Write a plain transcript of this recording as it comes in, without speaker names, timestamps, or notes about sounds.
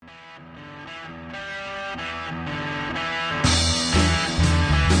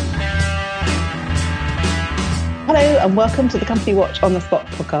and welcome to the Company Watch on the Spot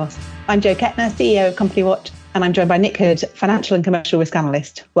podcast. I'm Jo Kettner, CEO of Company Watch, and I'm joined by Nick Hood, Financial and Commercial Risk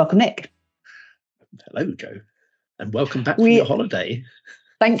Analyst. Welcome, Nick. Hello, Jo, and welcome back from your holiday.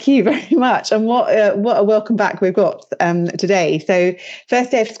 Thank you very much. And what a welcome back we've got today. So first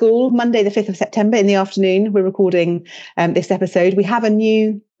day of school, Monday, the 5th of September in the afternoon, we're recording this episode. We have a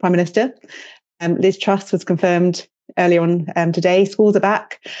new Prime Minister. Liz Truss was confirmed earlier on today. Schools are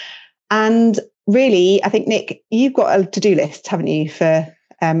back. And really, I think, Nick, you've got a to-do list, haven't you, for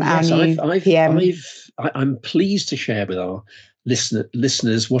our new PM? I'm pleased to share with our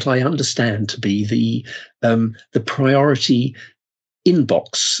listeners what I understand to be the priority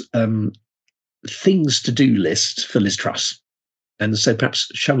inbox things to do list for Liz Truss. And so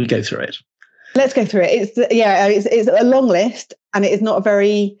perhaps shall we go through it? Let's go through it. It's a long list, and it is not a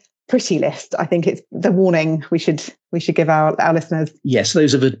very pretty list. I think it's the warning we should give our listeners. Yes,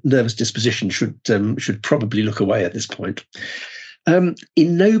 those of a nervous disposition should probably look away at this point. In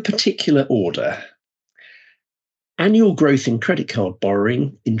no particular order, annual growth in credit card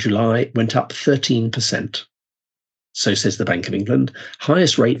borrowing in July went up 13%. So says the Bank of England.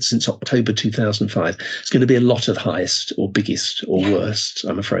 Highest rate since October 2005. It's going to be a lot of highest or biggest or worst,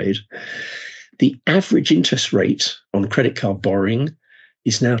 I'm afraid. The average interest rate on credit card borrowing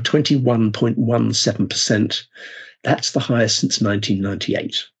is now 21.17%. That's the highest since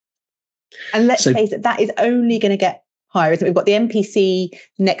 1998. And let's face it, that is only going to get higher, isn't it? We've got the MPC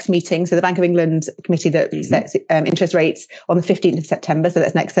next meeting, so the Bank of England committee that sets interest rates on the 15th of September, so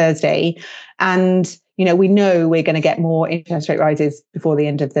that's next Thursday. And, we know we're going to get more interest rate rises before the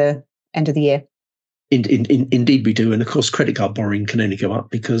end of the year. Indeed we do. And of course, credit card borrowing can only go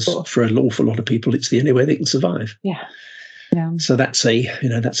up because for an awful lot of people, it's the only way they can survive. Yeah. So that's a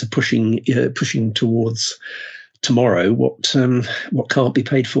pushing towards tomorrow what can't be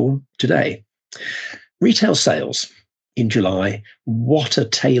paid for today. Retail sales in July, what a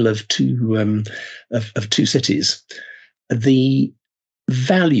tale of two cities. The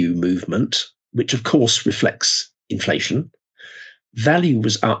value movement, which of course reflects inflation, value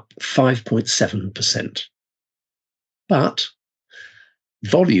was up 5.7%, but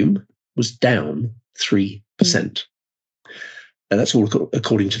volume was down 3%. And that's all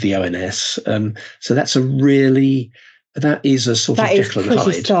according to the ONS. So that is a sort of Jekyll and Hyde. That is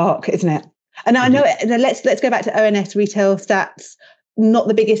pretty stark, isn't it? And I know, let's go back to ONS retail stats. Not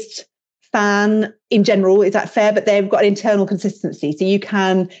the biggest fan in general, is that fair? But they've got an internal consistency. So you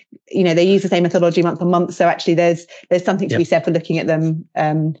can, they use the same methodology month on month. So actually there's something to be said for looking at them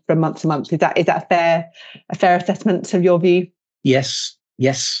from month to month. Is that a fair assessment of your view? Yes.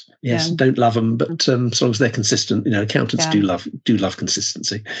 Yeah. Don't love them, but as long as they're consistent, accountants do love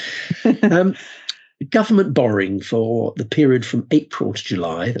consistency. Government borrowing for the period from April to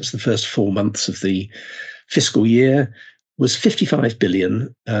July, that's the first 4 months of the fiscal year, was 55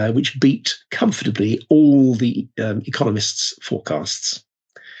 billion, which beat comfortably all the economists' forecasts.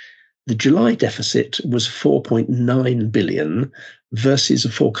 The July deficit was 4.9 billion versus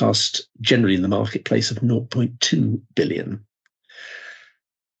a forecast generally in the marketplace of 0.2 billion.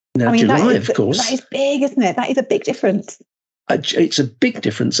 Now, July, of course... That is big, isn't it? That is a big difference. It's a big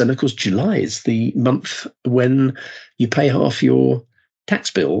difference. And, of course, July is the month when you pay half your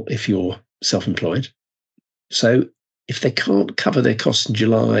tax bill if you're self-employed. So if they can't cover their costs in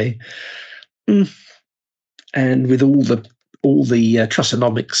July, and with all the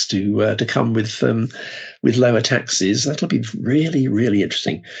Trussonomics to come with lower taxes, that'll be really, really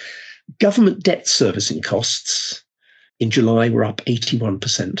interesting. Government debt servicing costs in July were up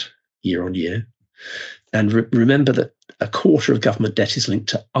 81% year on year. And remember that a quarter of government debt is linked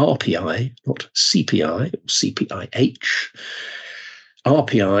to RPI, not CPI or CPIH.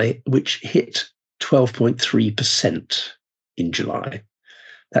 RPI, which hit 12.3% in July.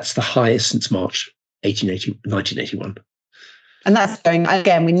 That's the highest since March 1981. And that's going,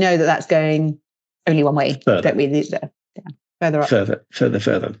 again, we know that that's going only one way. Further. Don't we? Further up. Further.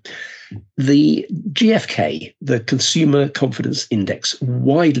 The GfK, the Consumer Confidence Index,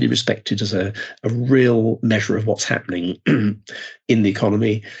 widely respected as a real measure of what's happening in the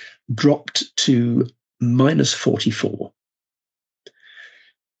economy, dropped to minus 44.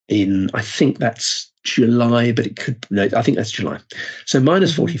 I think that's July, but I think that's July. So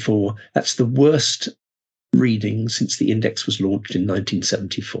minus 44, that's the worst reading since the index was launched in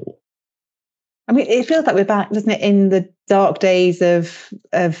 1974. I mean, it feels like we're back, doesn't it, in the dark days of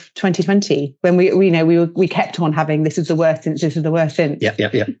 2020 when we kept on having this is the worst since.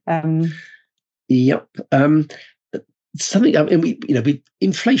 Something. I mean,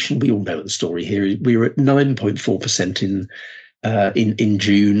 inflation. We all know the story here. We were at 9.4% in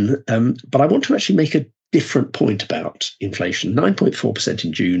June, but I want to actually make different point about inflation. 9.4%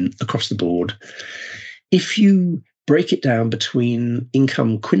 in June across the board. If you break it down between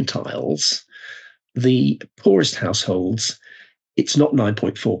income quintiles, the poorest households, it's not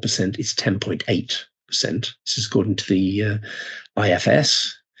 9.4%, it's 10.8%. This is according to the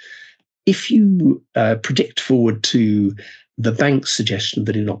IFS. If you predict forward to the bank's suggestion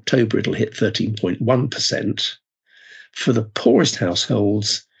that in October it'll hit 13.1%, for the poorest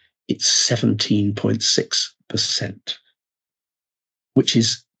households, it's 17.6%, which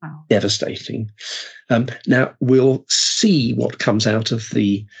is devastating. Now we'll see what comes out of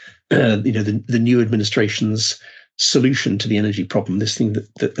the new administration's solution to the energy problem, this thing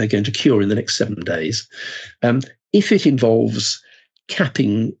that they're going to cure in the next 7 days. If it involves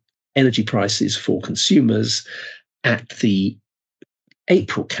capping energy prices for consumers at the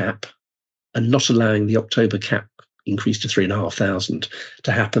April cap and not allowing the October cap increase to 3,500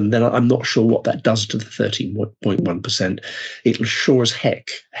 to happen, then I'm not sure what that does to the 13.1%. It'll sure as heck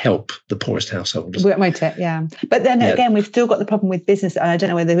help the poorest households. Won't it? Yeah. But then again, we've still got the problem with business. And I don't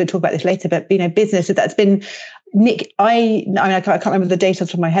know whether we'll talk about this later, but business that's been, Nick, I can't remember the data off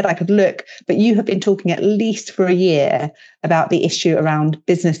the top of my head. I could look, but you have been talking at least for a year about the issue around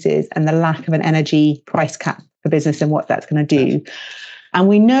businesses and the lack of an energy price cap for business and what that's going to do. And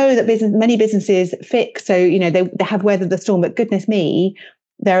we know that many businesses fix, so they have weathered the storm. But goodness me,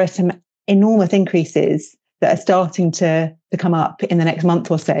 there are some enormous increases that are starting to come up in the next month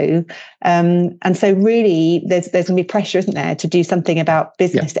or so. And so really, there's going to be pressure, isn't there, to do something about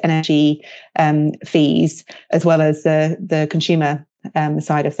business energy fees as well as the consumer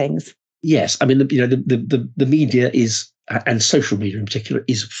side of things. Yes, I mean the media is, and social media in particular,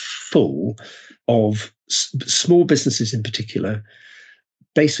 is full of small businesses in particular,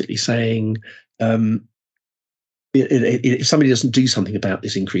 basically saying if somebody doesn't do something about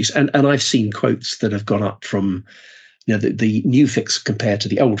this increase, and I've seen quotes that have gone up from the new fix compared to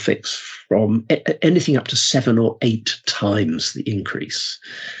the old fix from anything up to 7 or 8 times the increase,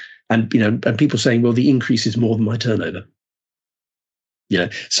 and people saying, well, the increase is more than my turnover.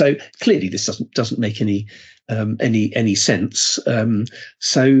 So clearly this doesn't make any sense.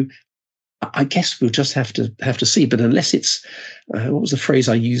 So I guess we'll just have to see. But unless it's what was the phrase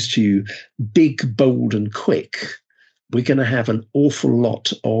I used to you? Big, bold, and quick. We're going to have an awful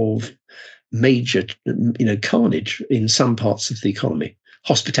lot of major, carnage in some parts of the economy.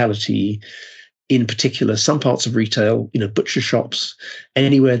 Hospitality, in particular, some parts of retail. Butcher shops,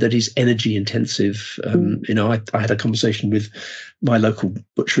 anywhere that is energy intensive. I had a conversation with my local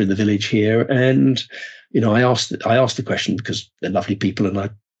butcher in the village here, and I asked the question because they're lovely people and I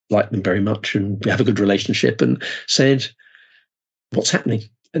like them very much and we have a good relationship, and said, what's happening?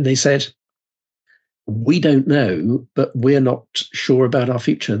 And they said, we don't know, but we're not sure about our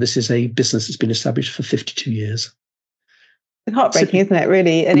future. This is a business that's been established for 52 years. It's heartbreaking, isn't it,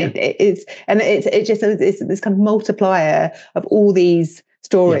 really? And it's this kind of multiplier of all these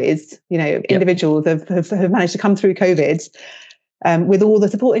stories, individuals have managed to come through COVID with all the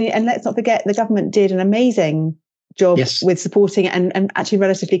support. And let's not forget, the government did an amazing job with supporting and actually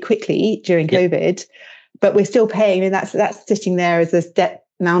relatively quickly during COVID, but we're still paying. And that's sitting there as this debt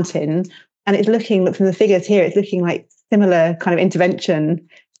mountain, and it's look from the figures here, it's looking like similar kind of intervention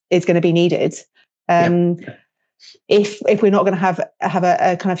is going to be needed. If we're not going to have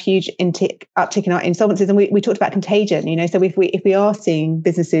a kind of huge uptick in our insolvencies, and we talked about contagion, so if we are seeing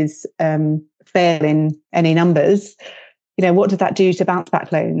businesses fail in any numbers, what does that do to bounce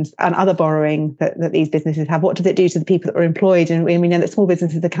back loans and other borrowing that these businesses have? What does it do to the people that are employed? And we know that small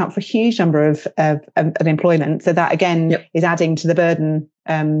businesses account for a huge number of employment. So that again is adding to the burden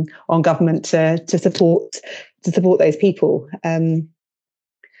on government to support those people.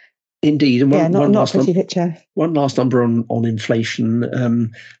 Indeed, and not a pretty picture. One last number on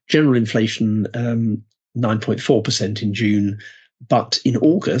inflation. General inflation 9.4% in June, but in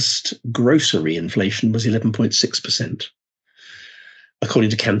August, grocery inflation was 11.6%.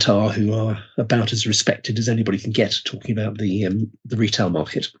 According to Kantar, who are about as respected as anybody can get, talking about the retail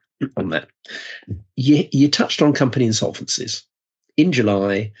market on that. You touched on company insolvencies. In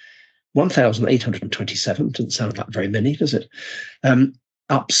July, 1,827, doesn't sound like very many, does it?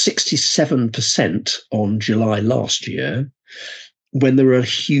 Up 67% on July last year, when there were a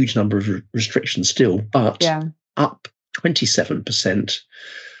huge number of restrictions still, but up 27%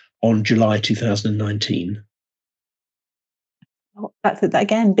 on July 2019. That's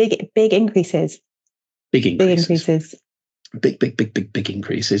again big increases. Big increases. Big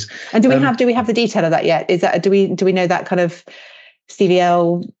increases. And do we have the detail of that yet? Is that do we know that kind of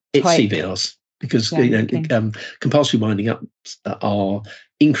CVL? It's CVLs. because compulsory winding up are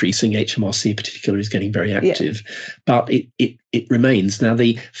increasing. HMRC in particular is getting very active, but it remains. Now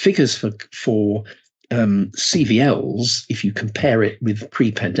the figures for CVLs, if you compare it with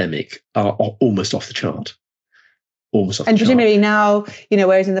pre-pandemic, are almost off the chart. And presumably now,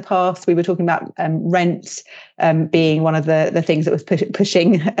 whereas in the past we were talking about rent being one of the things that was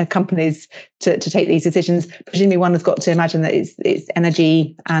pushing companies to take these decisions, presumably one has got to imagine that it's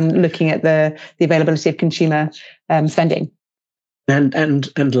energy and looking at the availability of consumer spending.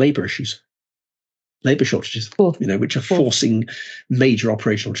 And labour issues, labour shortages, which are forcing major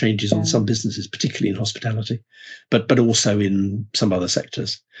operational changes on some businesses, particularly in hospitality, but also in some other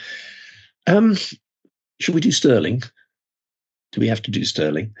sectors. Should we do sterling? Do we have to do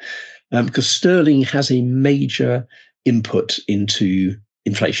sterling? Because sterling has a major input into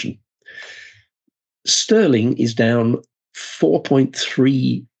inflation. Sterling is down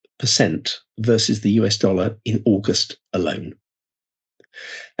 4.3% versus the US dollar in August alone.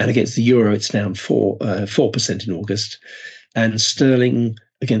 And against the euro, it's down 4% in August. And sterling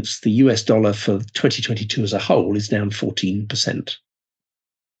against the US dollar for 2022 as a whole is down 14%.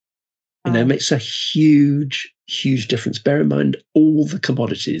 It makes a huge, huge difference. Bear in mind all the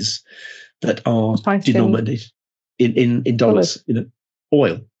commodities that are denominated in dollars.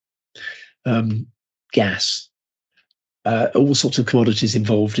 Oil, gas, all sorts of commodities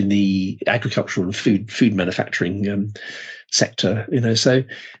involved in the agricultural and food manufacturing sector. So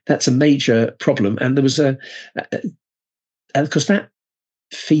that's a major problem. And there was and of course that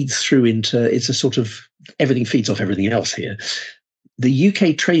feeds through into, it's a sort of, everything feeds off everything else here. The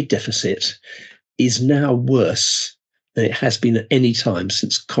UK trade deficit is now worse than it has been at any time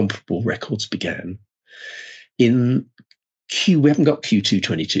since comparable records began. We haven't got Q2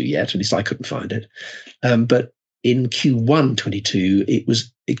 22 yet, at least I couldn't find it. But in Q1 22, it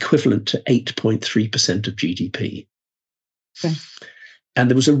was equivalent to 8.3% of GDP. Okay. And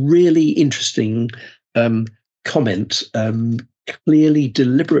there was a really interesting comment, clearly,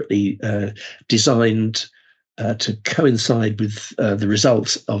 deliberately designed to coincide with the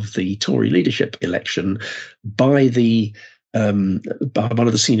results of the Tory leadership election by one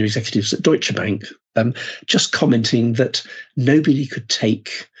of the senior executives at Deutsche Bank, just commenting that nobody could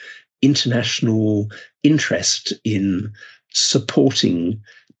take international interest in supporting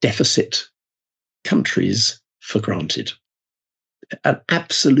deficit countries for granted. An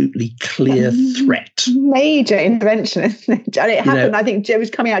absolutely clear threat. Major intervention, isn't it? And it happened, I think it was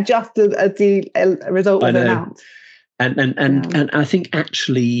coming out just as the result was announced. And I think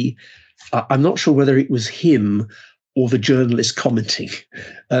actually, I'm not sure whether it was him or the journalist commenting,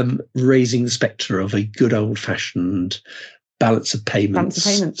 raising the spectre of a good old-fashioned balance of payments.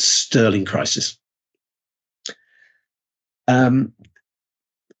 Sterling crisis. UK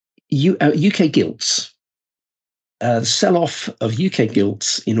gilts. The sell-off of UK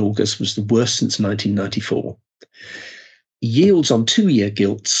gilts in August was the worst since 1994. Yields on 2-year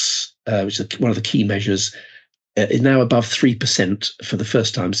gilts, which is one of the key measures, is now above 3% for the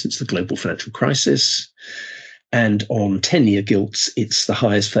first time since the global financial crisis. And on 10-year gilts, it's the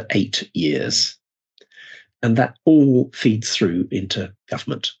highest for 8 years. And that all feeds through into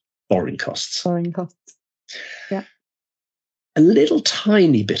government borrowing costs. Yeah. A little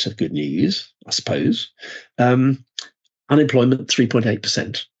tiny bit of good news, I suppose. Unemployment,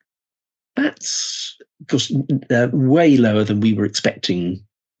 3.8%. That's, of course, way lower than we were expecting,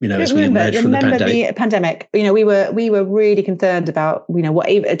 as we emerged from the pandemic. We were really concerned about,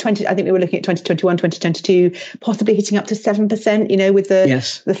 what 20. I think we were looking at 2021, 2022, possibly hitting up to 7%. With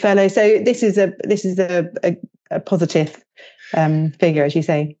the furlough. So this is a positive figure, as you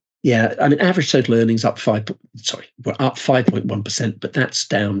say. Yeah, I mean, average total earnings up 5.1%, but that's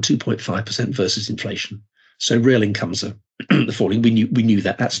down 2.5% versus inflation. So real incomes are falling. We knew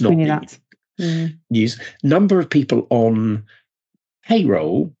that. That's not news. Number of people on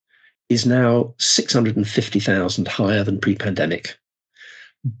payroll is now 650,000 higher than pre-pandemic,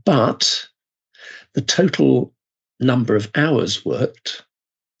 but the total number of hours worked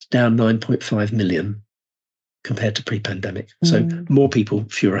is down 9.5 million compared to pre-pandemic. So more people,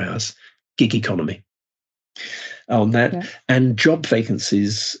 fewer hours, gig economy on that. Yeah. And job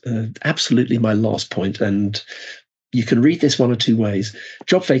vacancies, absolutely my last point. And you can read this one or two ways.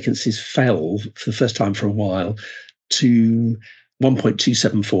 Job vacancies fell for the first time for a while to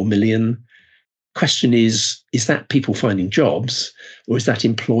 1.274 million. Question is that people finding jobs, or is that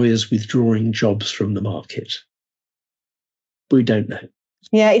employers withdrawing jobs from the market? We don't know.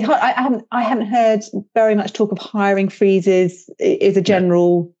 Yeah, I haven't heard very much talk of hiring freezes is a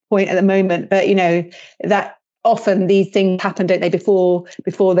general point at the moment, but that often these things happen, don't they? Before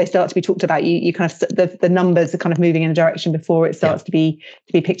they start to be talked about, you kind of the numbers are kind of moving in a direction before it starts to be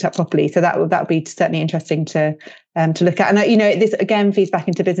picked up properly. So that would be certainly interesting to look at. And this again feeds back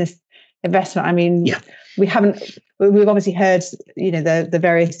into business investment. I mean, we've obviously heard the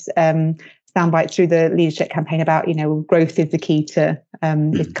various sound bites through the leadership campaign about growth is the key to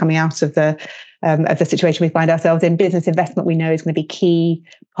is coming out of the situation we find ourselves in. Business investment, we know, is going to be key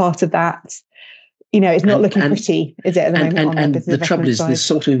part of that. It's not looking pretty, is it, at the moment? And the trouble is, the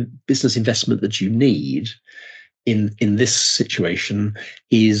sort of business investment that you need in this situation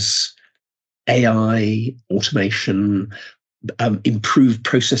is AI, automation, improved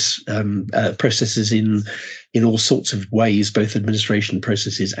processes in all sorts of ways, both administration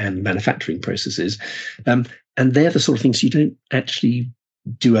processes and manufacturing processes. And they're the sort of things you don't actually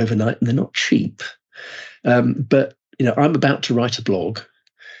do overnight, and they're not cheap. But I'm about to write a blog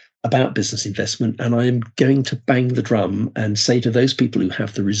about business investment, and I'm going to bang the drum and say to those people who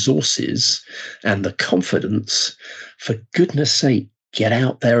have the resources and the confidence, for goodness sake, get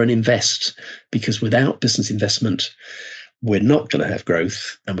out there and invest, because without business investment, we're not going to have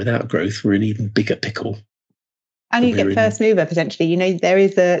growth, and without growth, we're in an even bigger pickle. And you get first mover potentially. There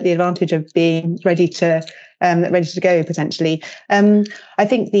is the advantage of being ready to go potentially. I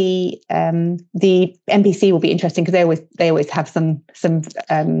think the MPC will be interesting because they always have some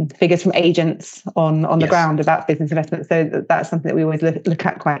figures from agents on the ground about business investment. So that's something that we always look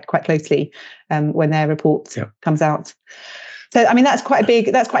at quite closely when their report comes out. So, I mean, that's quite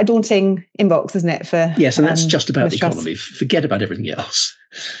a daunting inbox, isn't it? Yes, and that's just about the economy. Forget about everything else,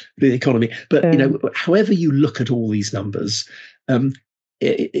 the economy. But, however you look at all these numbers,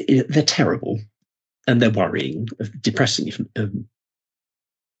 they're terrible and they're worrying, depressing,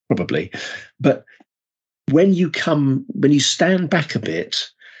 probably. But when you stand back a bit,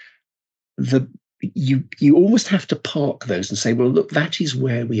 you almost have to park those and say, well, look, that is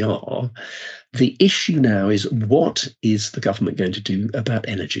where we are. The issue now is, what is the government going to do about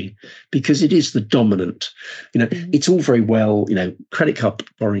energy? Because it is the dominant, it's all very well, credit card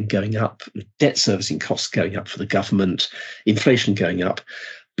borrowing going up, debt servicing costs going up for the government, inflation going up.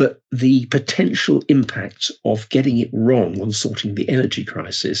 But the potential impact of getting it wrong on sorting the energy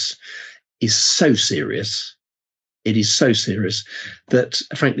crisis is so serious. It is so serious that,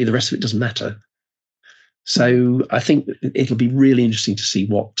 frankly, the rest of it doesn't matter. So I think it'll be really interesting to see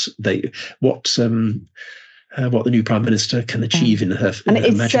what the new Prime Minister can achieve in her. And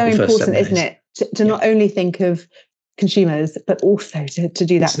it's so important, isn't it, to not only think of consumers but also to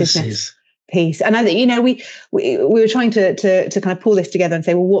do that business piece. And I think we were trying to kind of pull this together and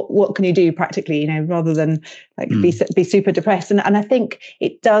say, well, what can you do practically, rather than be super depressed. And I think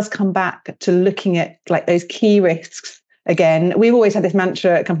it does come back to looking at those key risks. Again, we've always had this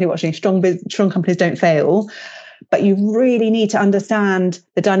mantra at Company Watching: strong companies don't fail. But you really need to understand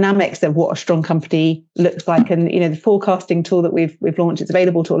the dynamics of what a strong company looks like. And the forecasting tool that we've launched, it's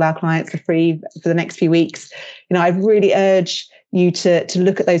available to all our clients for free for the next few weeks. I really urge you to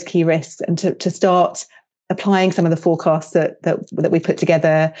look at those key risks and to start applying some of the forecasts that we put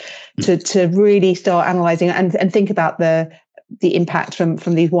together to really start analysing and think about the impact from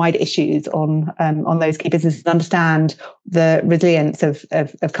these wide issues on those key businesses, and understand the resilience of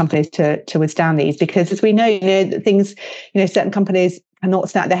companies to withstand these. Because as we know, things, certain companies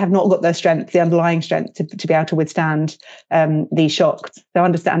they have not got the underlying strength to be able to withstand these shocks. So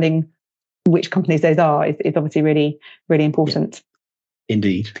understanding which companies those are is obviously really, really important. Yeah.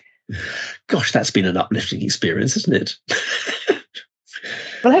 Indeed. Gosh, that's been an uplifting experience, isn't it?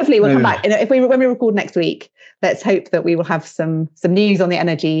 Well, hopefully we'll come back. When we record next week, let's hope that we will have some news on the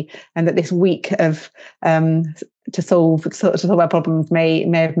energy, and that this week of to solve our problems may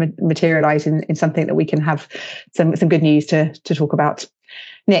have materialised in something that we can have some good news to talk about.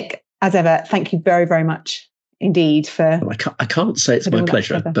 Nick, as ever, thank you very, very much indeed for. Well, I can't say it's my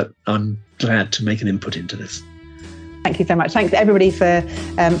pleasure, but I'm glad to make an input into this. Thank you so much. Thanks everybody for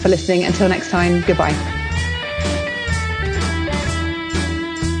listening. Until next time, goodbye.